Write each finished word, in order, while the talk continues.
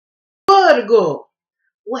Virgo.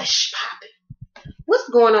 What's poppin'? What's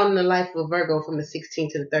going on in the life of Virgo from the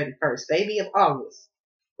 16th to the 31st, baby, of August?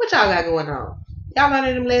 What y'all got going on? Y'all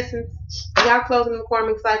learning them lessons? Y'all closing them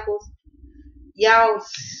karmic cycles? Y'all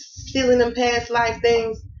stealing them past life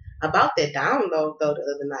things? About that download, though,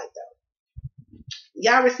 the other night, though.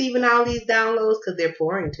 Y'all receiving all these downloads because they're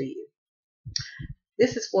pouring to you.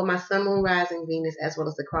 This is for my sun, moon, rising, Venus, as well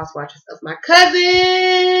as the cross watchers of my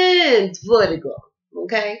cousins, Virgo.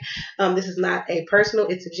 Okay? This is not a personal,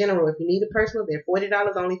 it's a general. If you need a personal, they're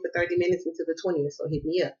 $40 only for 30 minutes until the 20th, so hit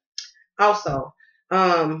me up. Also,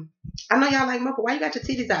 I know y'all like Mocha. Why you got your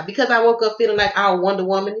titties out? Because I woke up feeling like all Wonder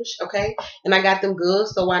Womanish, okay? And I got them good,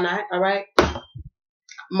 so why not? All right?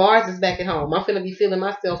 Mars is back at home. I'm finna be feeling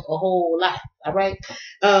myself a whole lot. All right.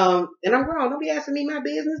 And I'm grown. Don't be asking me my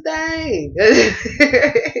business, dang.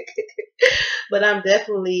 But I'm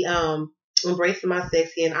definitely embracing my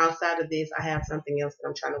sexy, and outside of this, I have something else that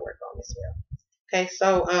I'm trying to work on as well. Okay,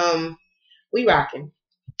 so we rocking.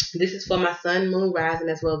 This is for my sun, moon, rising,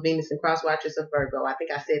 as well as Venus and cross watchers of Virgo. I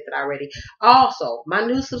think I said that already. Also, my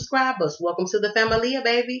new subscribers, welcome to the family,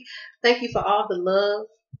 baby. Thank you for all the love,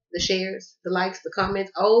 the shares, the likes, the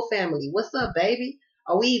comments. Old family, what's up, baby?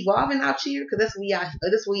 Are we evolving out here? Because that's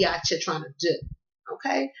what we out here trying to do.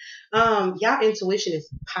 Okay? Y'all intuition is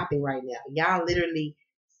popping right now. Y'all literally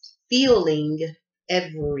feeling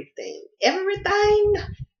everything. Everything.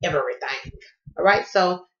 All right?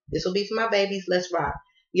 So this will be for my babies. Let's rock.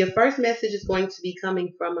 Your first message is going to be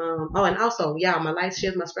coming from, oh, and also, y'all, my likes,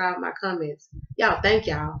 shares, my subscribe, my comments. Y'all, thank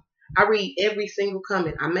y'all. I read every single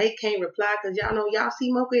comment. I can't reply because y'all know, y'all see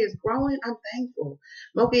Mocha is growing. I'm thankful.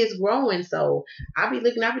 Mocha is growing. So I'll be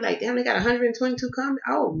looking, I'll be like, damn, they got 122 comments.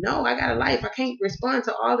 Oh, no, I got a life. I can't respond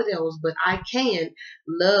to all of those, but I can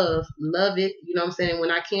love it. You know what I'm saying? When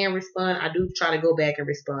I can respond, I do try to go back and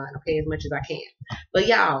respond, okay, as much as I can. But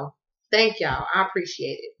y'all, thank y'all. I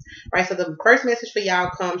appreciate it. All right, so the first message for y'all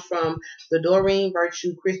comes from the Doreen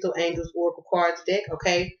Virtue Crystal Angels Oracle Cards deck,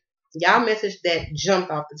 okay? Y'all message that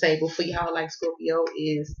jumped off the table for y'all like Scorpio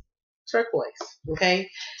is turquoise, okay?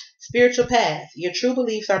 Spiritual path. Your true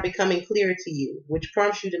beliefs are becoming clearer to you, which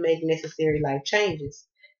prompts you to make necessary life changes.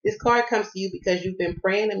 This card comes to you because you've been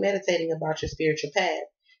praying and meditating about your spiritual path.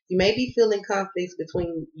 You may be feeling conflicts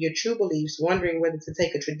between your true beliefs, wondering whether to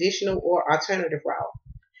take a traditional or alternative route.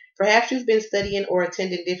 Perhaps you've been studying or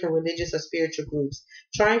attending different religious or spiritual groups,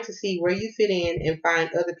 trying to see where you fit in and find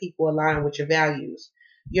other people aligned with your values.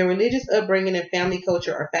 Your religious upbringing and family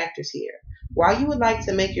culture are factors here. While you would like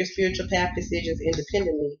to make your spiritual path decisions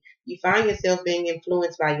independently, you find yourself being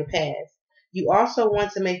influenced by your past. You also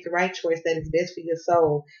want to make the right choice that is best for your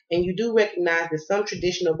soul, and you do recognize that some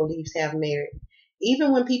traditional beliefs have merit.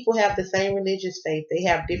 Even when people have the same religious faith, they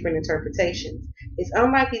have different interpretations. It's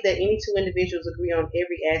unlikely that any two individuals agree on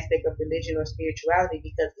every aspect of religion or spirituality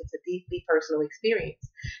because it's a deeply personal experience.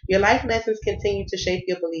 Your life lessons continue to shape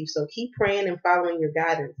your beliefs, so keep praying and following your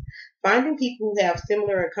guidance. Finding people who have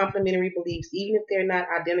similar or complementary beliefs, even if they're not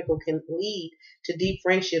identical, can lead to deep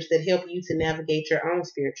friendships that help you to navigate your own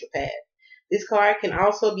spiritual path. This card can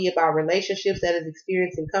also be about relationships that is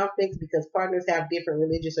experiencing conflicts because partners have different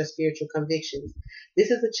religious or spiritual convictions.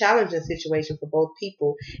 This is a challenging situation for both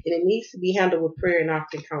people, and it needs to be handled with prayer and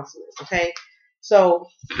often counseling, okay? So,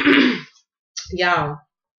 y'all,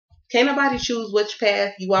 can't nobody choose which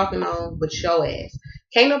path you walking on but your ass.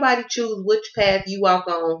 Can't nobody choose which path you walk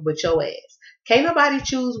on but your ass. Can't nobody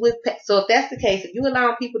choose which path. So if that's the case, if you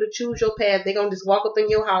allow people to choose your path, they're going to just walk up in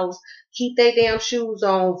your house, keep their damn shoes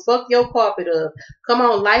on, fuck your carpet up, come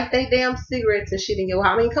on, light their damn cigarettes and shit in your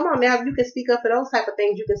house. I mean, come on now, you can speak up for those type of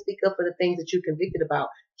things. You can speak up for the things that you're convicted about.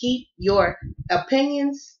 Keep your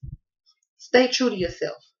opinions, stay true to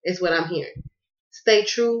yourself, is what I'm hearing. Stay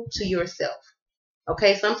true to yourself.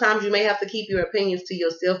 Okay, sometimes you may have to keep your opinions to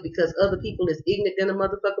yourself because other people is ignorant than a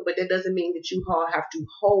motherfucker, but that doesn't mean that you all have to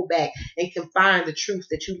hold back and confine the truth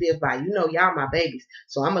that you live by. You know, y'all my babies,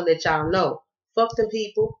 so I'm going to let y'all know. Fuck them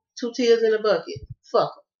people. 2 tears in a bucket.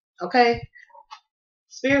 Fuck them. Okay?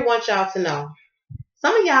 Spirit wants y'all to know.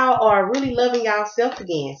 Some of y'all are really loving y'all self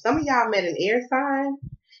again. Some of y'all met an air sign,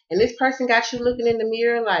 and this person got you looking in the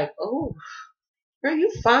mirror like, oh, girl,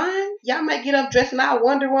 you fine. Y'all might get up dressing out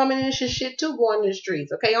Wonder Woman and shit too, going in the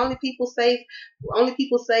streets. Okay, only people safe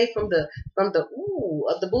from the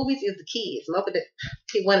of the movies is the kids. Look at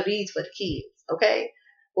that, one of these for the kids. Okay,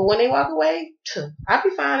 but when they walk away, I'll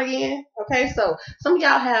be fine again. Okay, so some of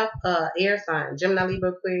y'all have air sign, Gemini,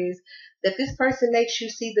 Libra, Aquarius. That this person makes you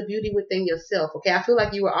see the beauty within yourself. Okay, I feel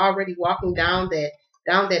like you were already walking down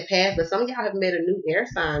that path, but some of y'all have met a new air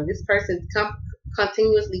sign. This person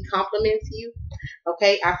continuously compliments you.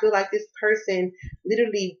 Okay, I feel like this person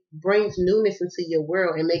literally brings newness into your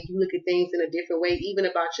world and make you look at things in a different way, even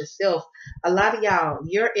about yourself. A lot of y'all,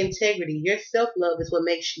 your integrity, your self-love is what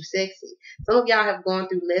makes you sexy. Some of y'all have gone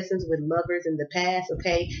through lessons with lovers in the past,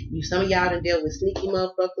 okay? Some of y'all done dealt with sneaky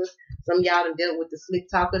motherfuckers. Some of y'all done dealt with the slick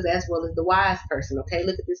talkers as well as the wise person, okay?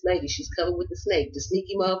 Look at this lady. She's covered with the snake. The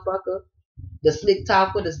sneaky motherfucker, the slick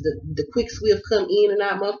talker, the quick swift come in and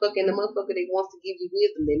out motherfucker, and the motherfucker that wants to give you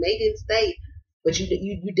wisdom. They may didn't stay, but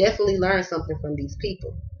you definitely learn something from these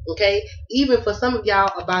people. Okay? Even for some of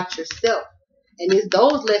y'all about yourself. And it's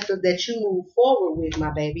those lessons that you move forward with, my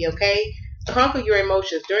baby, okay? Conquer your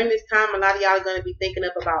emotions. During this time, a lot of y'all are going to be thinking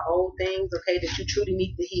up about old things, okay, that you truly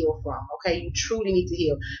need to heal from, okay? You truly need to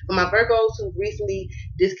heal. For my Virgos who recently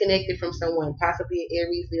disconnected from someone, possibly an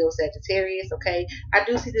Aries, Leo, Sagittarius, okay, I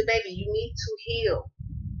do see the baby. You need to heal.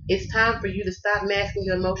 It's time for you to stop masking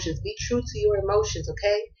your emotions. Be true to your emotions,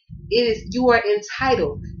 okay? You are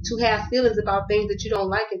entitled to have feelings about things that you don't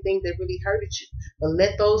like and things that really hurted you. But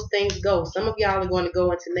let those things go. Some of y'all are going to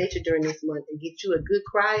go into nature during this month and get you a good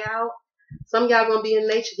cry out. Some of y'all going to be in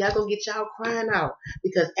nature. Y'all going to get y'all crying out.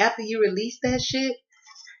 Because after you release that shit,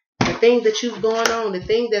 the things that you've gone on, the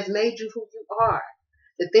things that's made you who you are,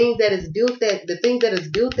 the thing that has built that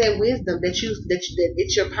wisdom that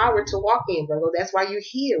it's your power to walk in, Virgo. That's why you're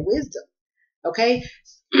here, wisdom. Okay?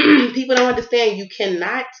 People don't understand you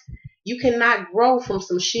cannot grow from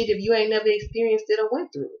some shit if you ain't never experienced it or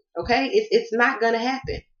went through it. Okay? It's not gonna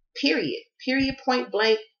happen. Period. Period. Point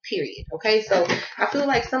blank. Period. Okay? So I feel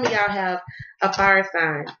like some of y'all have a fire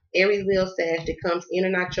sign, Aries, Leo, Sag, that comes in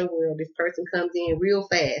and out your world. This person comes in real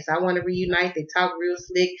fast. I want to reunite. They talk real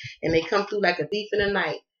slick and they come through like a thief in the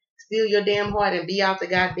night. Steal your damn heart and be out the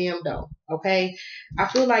goddamn door. Okay? I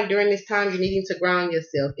feel like during this time you're needing to ground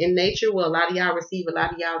yourself. In nature, well, a lot of y'all receive a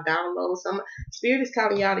lot of y'all downloads. Some Spirit is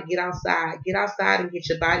calling y'all to get outside. Get outside and get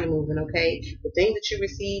your body moving, okay? The things that you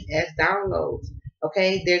receive as downloads,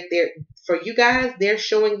 okay? They're for you guys, they're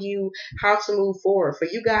showing you how to move forward. For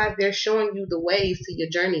you guys, they're showing you the ways to your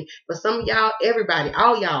journey. For some of y'all, everybody,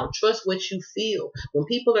 all y'all, trust what you feel. When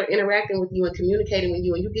people are interacting with you and communicating with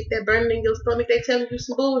you and you get that burning in your stomach, they telling you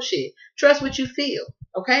some bullshit. Trust what you feel,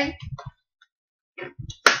 okay?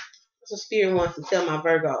 So Spirit wants to tell my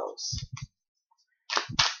Virgos.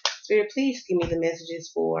 Spirit, please give me the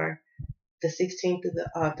messages for the 16th to the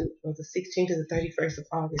 16th to the 31st of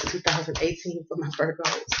August, 2018 for my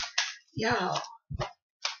Virgos. Y'all.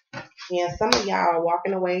 Yeah, some of y'all are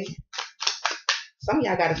walking away. Some of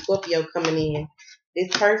y'all got a Scorpio coming in. This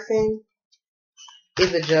person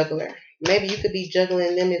is a juggler. Maybe you could be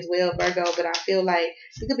juggling them as well, Virgo, but I feel like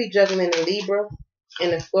you could be juggling a Libra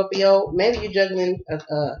and a Scorpio. Maybe you're juggling a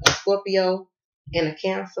Scorpio and a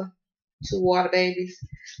Cancer. 2 water babies.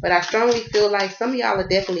 But I strongly feel like some of y'all are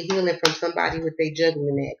definitely healing from somebody with their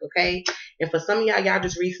juggling act, okay? And for some of y'all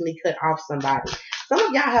just recently cut off somebody. Some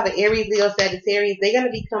of y'all have an Aries, Leo, Sagittarius. They're going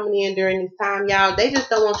to be coming in during this time, y'all. They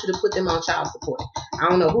just don't want you to put them on child support. I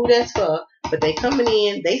don't know who that's for, but they coming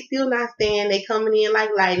in. They still not staying. They coming in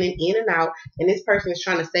like lightning, in and out. And this person is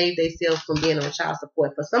trying to save themselves from being on child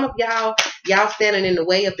support. For some of y'all standing in the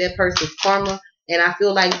way of that person's karma. And I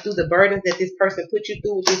feel like through the burdens that this person put you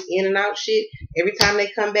through with this in and out shit, every time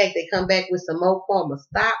they come back with some more karma.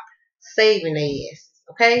 Stop saving their asses,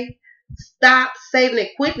 okay? Stop saving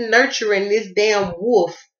it. Quit nurturing this damn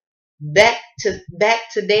wolf back to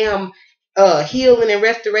damn healing and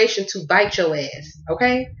restoration to bite your ass,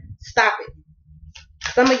 okay? Stop it.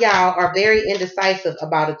 Some of y'all are very indecisive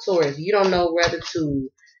about a Taurus. You don't know whether to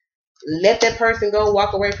let that person go,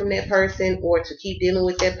 walk away from that person, or to keep dealing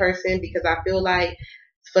with that person, because I feel like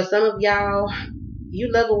for some of y'all, you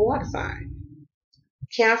love a water sign.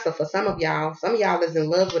 Cancer for some of y'all is in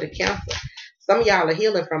love with a Cancer. Some of y'all are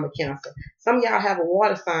healing from a Cancer. Some of y'all have a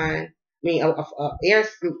water sign,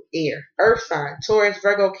 earth sign, Taurus,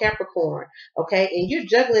 Virgo, Capricorn, okay? And you're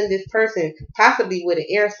juggling this person possibly with an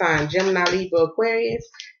air sign, Gemini, Libra, Aquarius.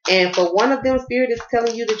 And for one of them, Spirit is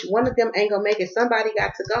telling you that one of them ain't gonna make it. Somebody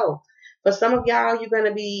got to go. For some of y'all, you're going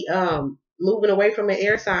to be moving away from an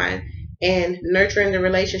air sign and nurturing the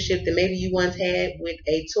relationship that maybe you once had with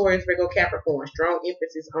a Taurus, Virgo, Capricorn. Strong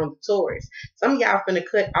emphasis on the Taurus. Some of y'all finna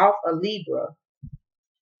cut off a Libra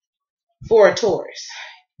for a Taurus.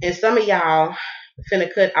 And some of y'all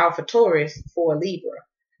finna cut off a Taurus for a Libra.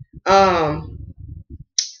 Some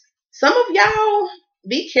of y'all,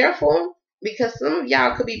 be careful, because some of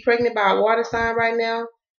y'all could be pregnant by a water sign right now.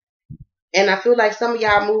 And I feel like some of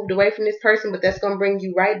y'all moved away from this person, but that's going to bring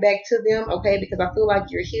you right back to them, okay? Because I feel like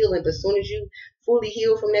you're healing. But as soon as you fully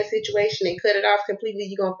heal from that situation and cut it off completely,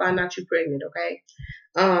 you're going to find out you're pregnant, okay?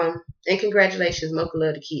 And congratulations, Mocha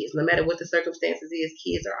love the kids. No matter what the circumstances is,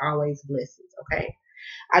 kids are always blessings. Okay.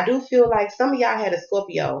 I do feel like some of y'all had a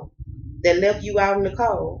Scorpio that left you out in the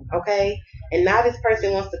cold, okay? And now this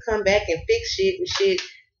person wants to come back and fix shit and shit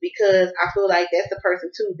because I feel like that's the person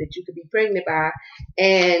too that you could be pregnant by.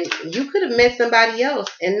 And you could have met somebody else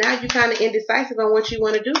and now you kind of indecisive on what you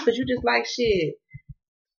want to do because you just like shit.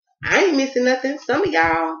 I ain't missing nothing. Some of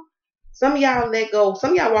y'all let go.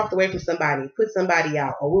 Some of y'all walked away from somebody, put somebody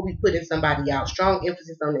out, or will be putting somebody out. Strong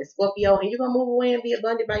emphasis on that Scorpio, and you're gonna move away and be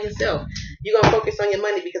abundant by yourself. You're gonna focus on your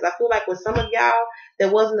money because I feel like with some of y'all,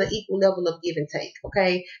 there wasn't an equal level of give and take.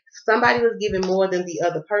 Okay, somebody was giving more than the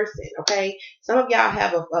other person. Okay, some of y'all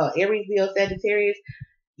have a Aries, Leo, Sagittarius.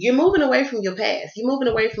 You're moving away from your past. You're moving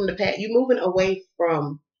away from the past. You're moving away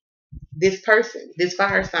from this person, this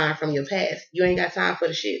fire sign from your past. You ain't got time for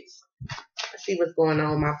the shits. Let's see what's going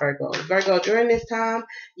on with my Virgo. Virgo, during this time,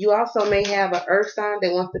 you also may have an earth sign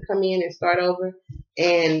that wants to come in and start over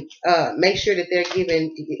and make sure that they're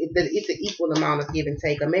giving, that it's an equal amount of give and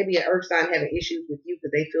take. Or maybe an earth sign having issues with you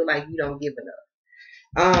because they feel like you don't give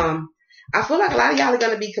enough. I feel like a lot of y'all are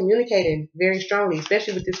going to be communicating very strongly,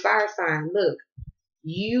 especially with this fire sign. Look,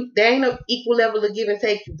 there ain't no equal level of give and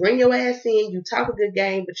take. You bring your ass in, you talk a good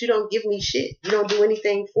game, but you don't give me shit. You don't do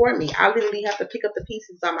anything for me. I literally have to pick up the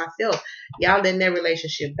pieces by myself. Y'all letting that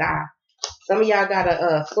relationship die. Some of y'all got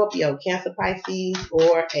a Scorpio, Cancer, Pisces,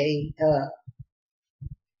 or a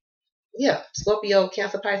Scorpio,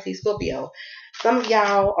 Cancer, Pisces, Scorpio. Some of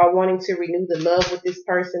y'all are wanting to renew the love with this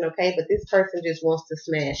person, okay? But this person just wants to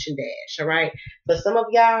smash and dash, all right? But some of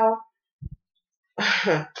y'all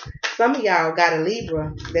some of y'all got a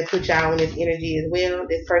Libra that put y'all in this energy as well.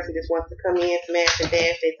 This person just wants to come in, smash and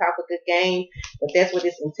dash. They talk a good game, but that's where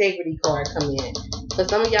this integrity card come in. So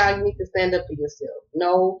some of y'all, you need to stand up for yourself.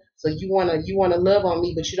 No, so you wanna love on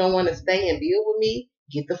me, but you don't want to stay and build with me.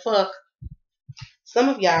 Get the fuck. Some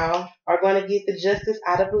of y'all are going to get the justice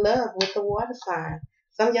out of love with the water sign.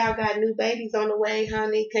 Some of y'all got new babies on the way,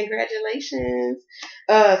 honey. Congratulations.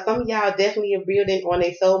 Some of y'all definitely are building on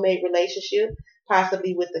a soulmate relationship,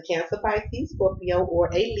 possibly with the Cancer, Pisces, Scorpio, or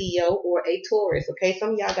a Leo, or a Taurus. Okay,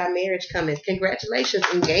 some of y'all got marriage coming. Congratulations.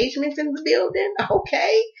 Engagements in the building.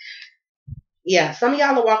 Okay. Yeah, some of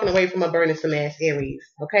y'all are walking away from a burning some ass Aries.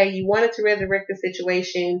 Okay, you wanted to resurrect the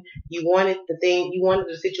situation. You wanted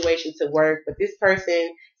the situation to work, but this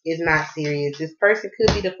person is not serious. This person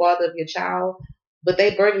could be the father of your child, but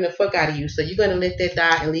they burden the fuck out of you. So you're gonna let that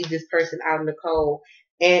die and leave this person out in the cold.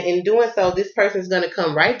 And in doing so, this person is going to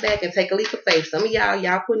come right back and take a leap of faith. Some of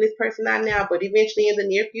y'all putting this person out now, but eventually in the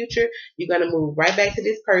near future, you're going to move right back to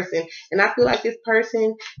this person. And I feel like this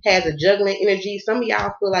person has a juggling energy. Some of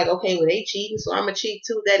y'all feel like, okay, well, they cheating, so I'm going to cheat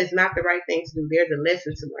too. That is not the right thing to do. There's a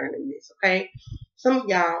lesson to learn in this, okay? Some of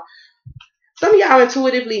y'all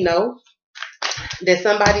intuitively know that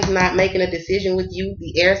somebody's not making a decision with you,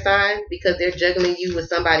 the air sign, because they're juggling you with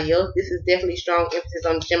somebody else. This is definitely strong emphasis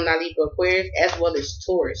on Gemini, Libra, Aquarius, as well as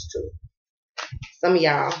Taurus too. Some of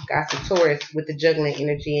y'all got some Taurus with the juggling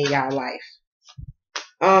energy in y'all life.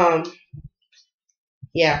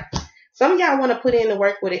 Yeah. Some of y'all want to put in the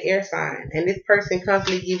work with an air sign, and this person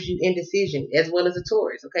constantly gives you indecision, as well as a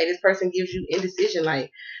Taurus. Okay, this person gives you indecision,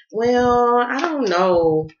 like, well, I don't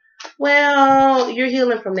know. Well, you're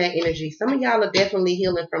healing from that energy. Some of y'all are definitely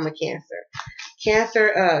healing from a Cancer. Cancer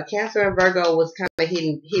and Virgo was kind of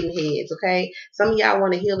hidden heads, okay? Some of y'all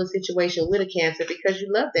want to heal a situation with a Cancer because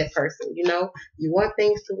you love that person, you know? You want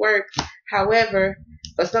things to work. However,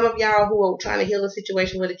 for some of y'all who are trying to heal a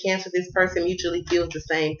situation with a Cancer, this person mutually feels the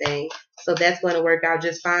same thing. So that's going to work out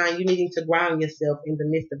just fine. You needing to ground yourself in the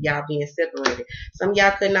midst of y'all being separated. Some of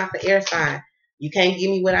y'all couldn't off the air sign. You can't give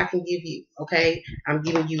me what I can give you, okay? I'm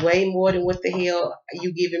giving you way more than what the hell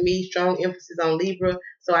you giving me. Strong emphasis on Libra,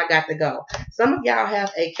 so I got to go. Some of y'all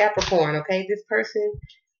have a Capricorn, okay? This person,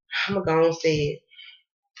 I'm going to go and say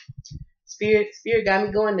it. Spirit got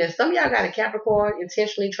me going there. Some of y'all got a Capricorn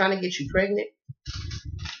intentionally trying to get you pregnant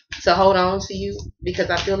to hold on to you,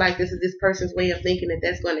 because I feel like this is this person's way of thinking that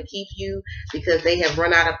that's going to keep you, because they have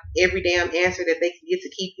run out of every damn answer that they can get to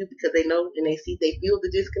keep you, because they know and they feel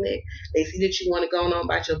the disconnect. They see that you want to go on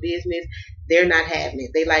about your business. They're not having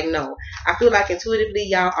it. They like, no. I feel like intuitively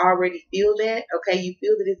y'all already feel that. Okay, you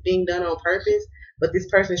feel that it's being done on purpose, but this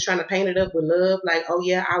person is trying to paint it up with love, like, oh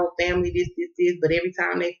yeah, our family, this. But every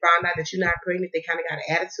time they find out that you're not pregnant, they kind of got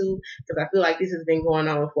an attitude, because I feel like this has been going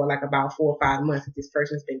on for like about 4 or 5 months that this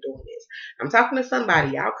person's been doing this. I'm talking to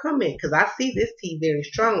somebody. Y'all come in, because I see this tea very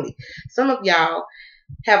strongly. Some of y'all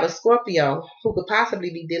have a Scorpio who could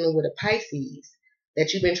possibly be dealing with a Pisces.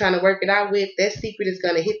 that you've been trying to work it out with, that secret is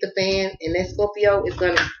gonna hit the fan, and that Scorpio is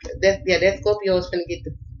gonna that Scorpio is gonna get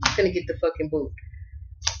the fucking boot.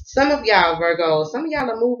 Some of y'all Virgos, some of y'all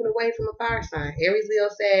are moving away from a fire sign, Aries, Leo,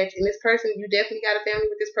 Sag, and this person, you definitely got a family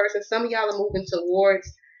with this person. Some of y'all are moving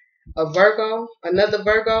towards a Virgo, another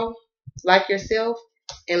Virgo like yourself,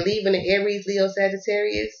 and leaving the Aries, Leo,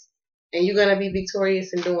 Sagittarius, and you're gonna be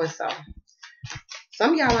victorious in doing so.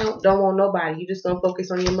 Some of y'all don't want nobody. You just gonna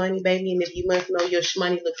focus on your money, baby, and if you must know your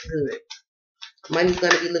money looks good. Money's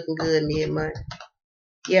gonna be looking good mid-month.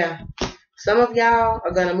 Yeah. Some of y'all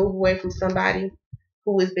are gonna move away from somebody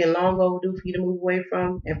who has been long overdue for you to move away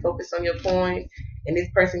from and focus on your coin. And this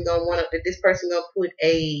person gonna put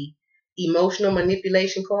a emotional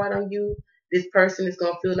manipulation card on you. This person is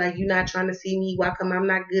gonna feel like you're not trying to see me. Why come I'm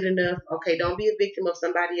not good enough? Okay, don't be a victim of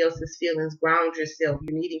somebody else's feelings. Ground yourself.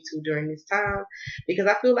 You're needing to during this time, because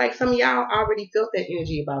I feel like some of y'all already felt that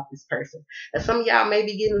energy about this person. And some of y'all may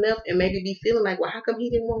be getting left and maybe be feeling like, well, how come he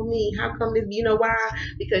didn't want me? How come this? You know why?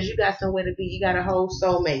 Because you got somewhere to be. You got a whole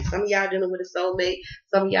soulmate. Some of y'all dealing with a soulmate.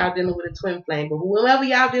 Some of y'all dealing with a twin flame. But whoever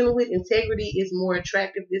y'all dealing with, integrity is more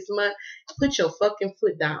attractive this month. Put your fucking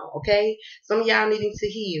foot down, okay? Some of y'all needing to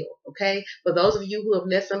heal, okay? For those of you who have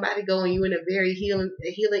let somebody go and you're in a very healing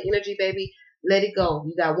energy, baby, let it go.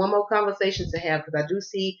 You got one more conversation to have, because I do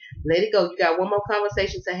see, let it go. You got one more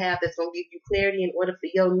conversation to have that's going to give you clarity in order for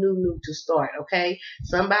your new to start, okay?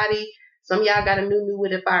 Some of y'all got a new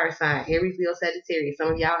with a fire sign, Aries, Leo, Sagittarius.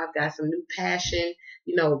 Some of y'all have got some new passion,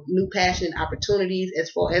 new passion opportunities,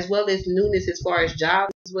 as well as newness as far as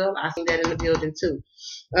jobs as well. I see that in the building too.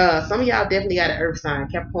 Some of y'all definitely got an earth sign,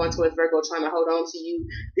 Capricorn, Taurus, Virgo, trying to hold on to you.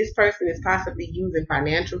 This person is possibly using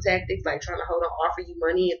financial tactics, like trying to hold on, offer you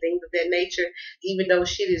money and things of that nature. Even though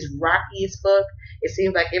shit is rocky as fuck, it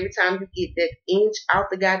seems like every time you get that inch out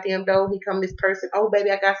the goddamn door, here come this person. Oh,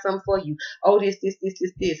 baby, I got something for you. Oh, this.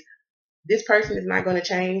 This person is not going to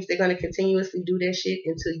change. They're going to continuously do that shit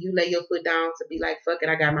until you lay your foot down to be like, fuck it,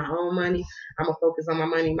 I got my own money. I'm going to focus on my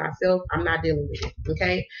money myself. I'm not dealing with it.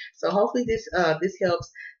 Okay? So hopefully this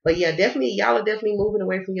helps. But yeah, definitely, y'all are definitely moving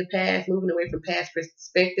away from your past, moving away from past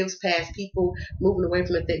perspectives, past people, moving away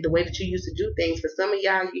from the way that you used to do things. For some of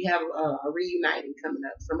y'all, you have a reuniting coming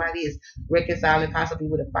up. Somebody is reconciling possibly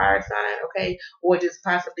with a fire sign, okay? Or just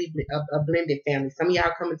possibly a blended family. Some of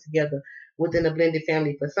y'all coming together within a blended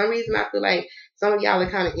family. For some reason, I feel like some of y'all are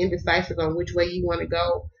kind of indecisive on which way you want to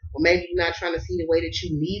go, or maybe you're not trying to see the way that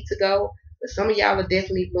you need to go. But some of y'all are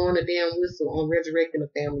definitely blowing a damn whistle on resurrecting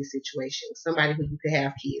a family situation. Somebody who you could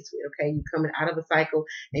have kids with, okay? You're coming out of a cycle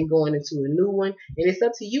and going into a new one. And it's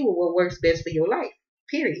up to you what works best for your life,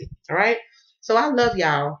 period. All right? So I love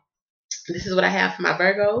y'all. This is what I have for my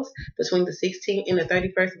Virgos between the 16th and the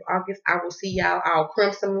 31st of August. I will see y'all all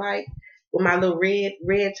crimson light with my little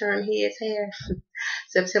red turn heads hair.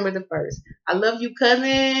 September the 1st. I love you,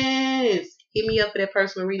 cousins. Hit me up for that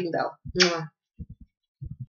personal reading, though. Mwah.